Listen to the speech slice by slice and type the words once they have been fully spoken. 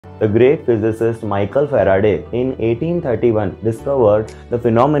the great physicist Michael Faraday in 1831 discovered the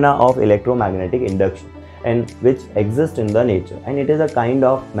phenomena of electromagnetic induction, and which exists in the nature, and it is a kind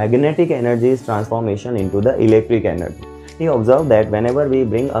of magnetic energy's transformation into the electric energy. He observed that whenever we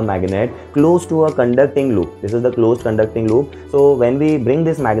bring a magnet close to a conducting loop, this is the closed conducting loop, so when we bring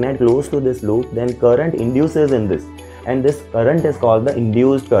this magnet close to this loop, then current induces in this, and this current is called the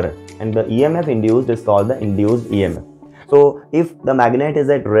induced current, and the EMF induced is called the induced EMF. So if the magnet is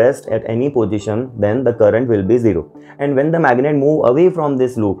at rest at any position, then the current will be zero, and when the magnet move away from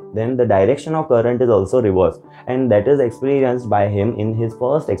this loop, then the direction of current is also reversed, and that is experienced by him in his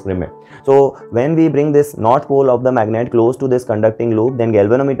first experiment. So when we bring this north pole of the magnet close to this conducting loop, then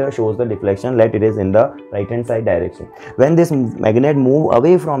galvanometer shows the deflection, let it is in the right hand side direction. When this magnet move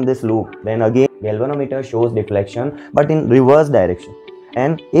away from this loop, then again galvanometer shows deflection but in reverse direction.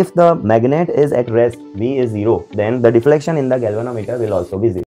 And if the magnet is at rest, V is 0, then the deflection in the galvanometer will also be 0.